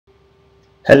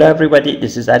Hello everybody,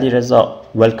 this is Ali Reza.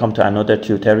 Welcome to another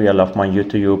tutorial of my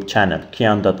YouTube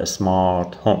channel,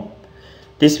 Smart Home.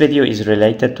 This video is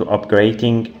related to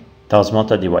upgrading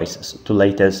Tasmota devices to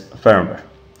latest firmware.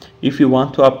 If you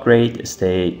want to upgrade,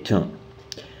 stay tuned.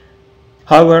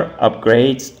 However,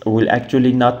 upgrades will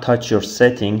actually not touch your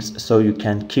settings, so you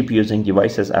can keep using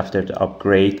devices after the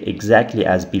upgrade exactly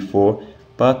as before,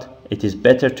 but it is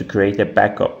better to create a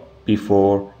backup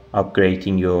before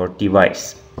upgrading your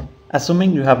device.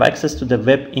 Assuming you have access to the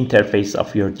web interface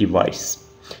of your device.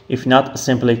 If not,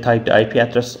 simply type the IP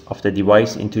address of the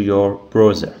device into your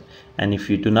browser. And if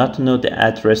you do not know the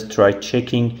address, try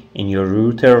checking in your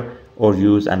router or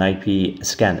use an IP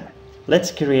scanner.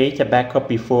 Let's create a backup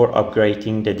before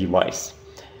upgrading the device.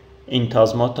 In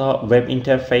Tasmota web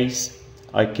interface,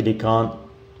 I click on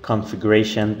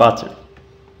Configuration button.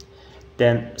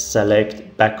 Then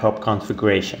select Backup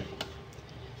Configuration.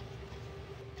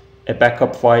 A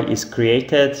backup file is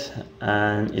created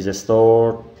and is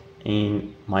stored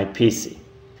in my PC.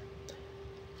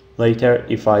 Later,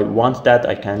 if I want that,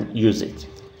 I can use it.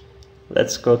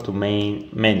 Let's go to main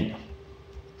menu.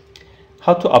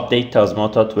 How to update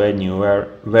Tasmota to a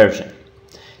newer version.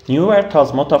 Newer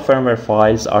Tasmota firmware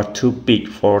files are too big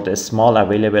for the small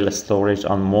available storage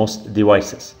on most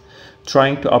devices.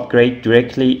 Trying to upgrade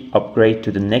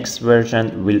to the next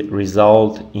version will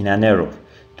result in an error.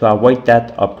 To avoid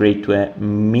that, upgrade to a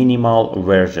minimal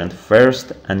version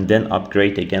first and then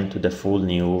upgrade again to the full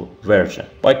new version.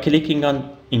 By clicking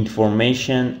on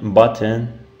Information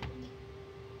button,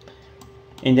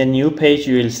 in the new page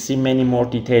you will see many more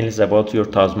details about your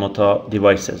Tasmota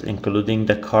devices, including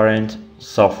the current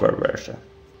software version.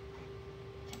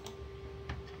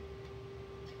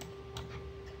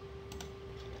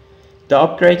 The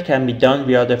upgrade can be done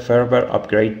via the firmware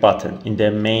upgrade button in the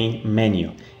main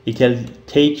menu. It will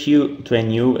take you to a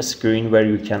new screen where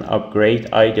you can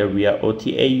upgrade either via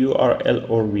OTA URL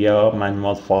or via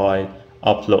manual file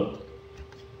upload.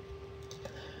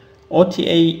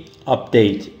 OTA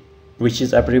update, which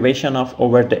is abbreviation of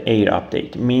over-the-air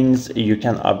update, means you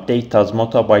can update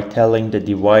Tasmota by telling the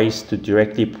device to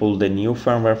directly pull the new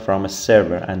firmware from a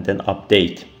server and then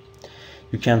update.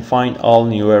 You can find all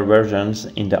newer versions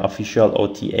in the official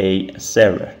OTA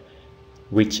server,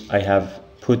 which I have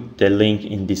put the link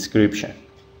in description.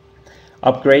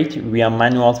 Upgrade via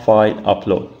manual file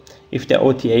upload. If the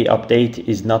OTA update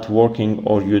is not working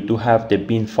or you do have the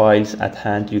bin files at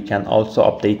hand, you can also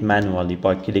update manually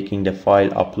by clicking the file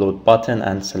upload button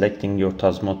and selecting your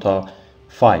Tasmota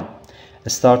file.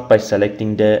 Start by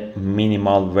selecting the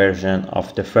minimal version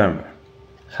of the firmware.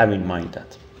 Have in mind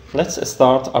that. Let's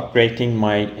start upgrading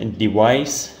my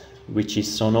device, which is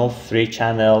sonoff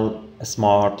 3-channel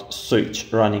smart switch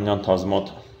running on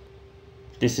Tasmota.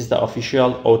 This is the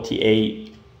official OTA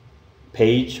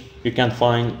page. You can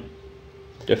find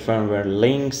the firmware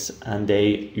links and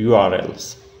the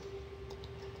URLs,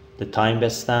 the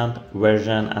timestamp,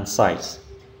 version and size.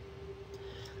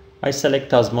 I select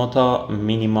Tasmota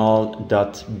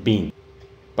minimal.bin.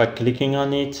 By clicking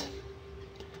on it,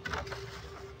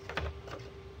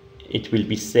 it will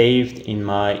be saved in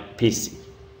my PC.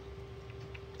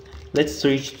 Let's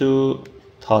switch to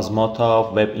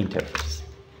Tasmota web interface.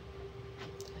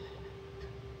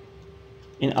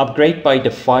 In upgrade by the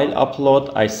file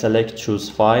upload, I select choose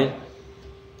file,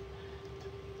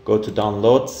 go to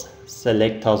downloads,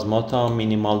 select Tasmota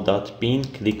minimal.bin,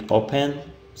 click open,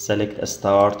 select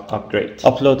start upgrade.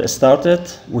 Upload started.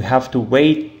 We have to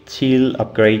wait till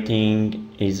upgrading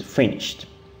is finished.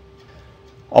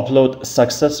 Upload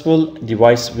successful.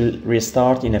 Device will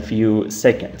restart in a few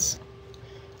seconds.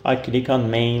 I click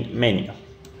on main menu.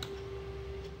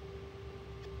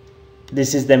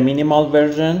 This is the minimal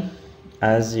version.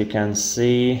 As you can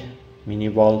see,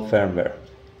 minimal firmware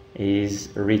is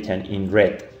written in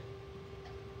red.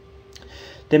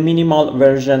 The minimal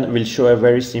version will show a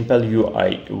very simple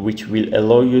UI, which will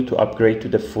allow you to upgrade to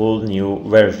the full new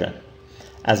version,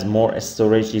 as more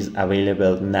storage is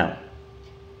available now.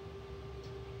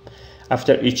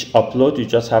 After each upload, you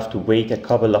just have to wait a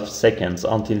couple of seconds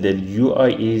until the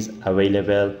UI is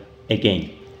available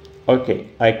again. Okay,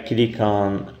 I click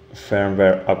on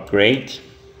firmware upgrade.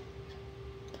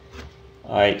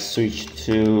 I switch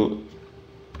to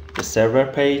the server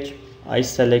page. I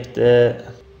select the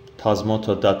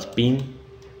tasmota.bin.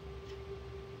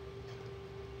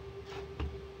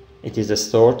 It is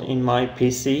stored in my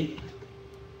PC.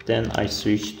 Then I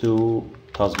switch to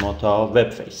Tasmota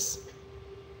web face.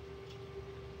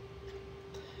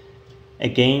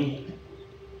 Again,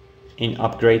 in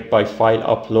upgrade by file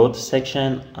upload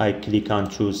section, I click on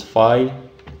choose file,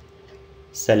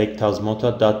 select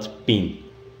tasmota.bin.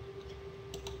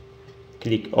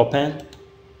 Click open,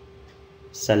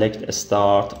 select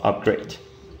start upgrade.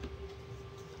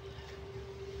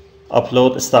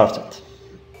 Upload started.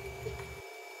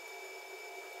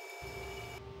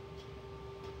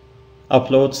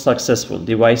 Upload successful.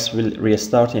 Device will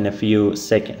restart in a few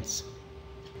seconds.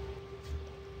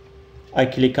 I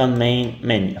click on main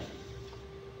menu.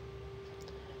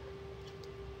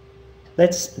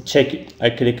 Let's check it.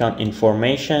 I click on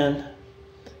information.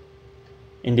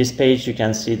 In this page you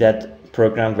can see that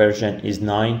program version is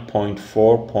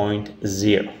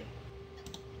 9.4.0.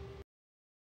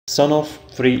 Sonoff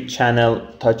 3-channel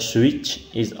touch switch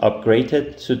is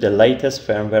upgraded to the latest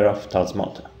firmware of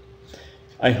Tasmota.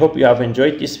 I hope you have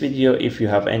enjoyed this video. If you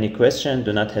have any question,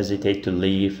 do not hesitate to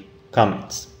leave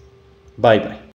comments. Bye bye.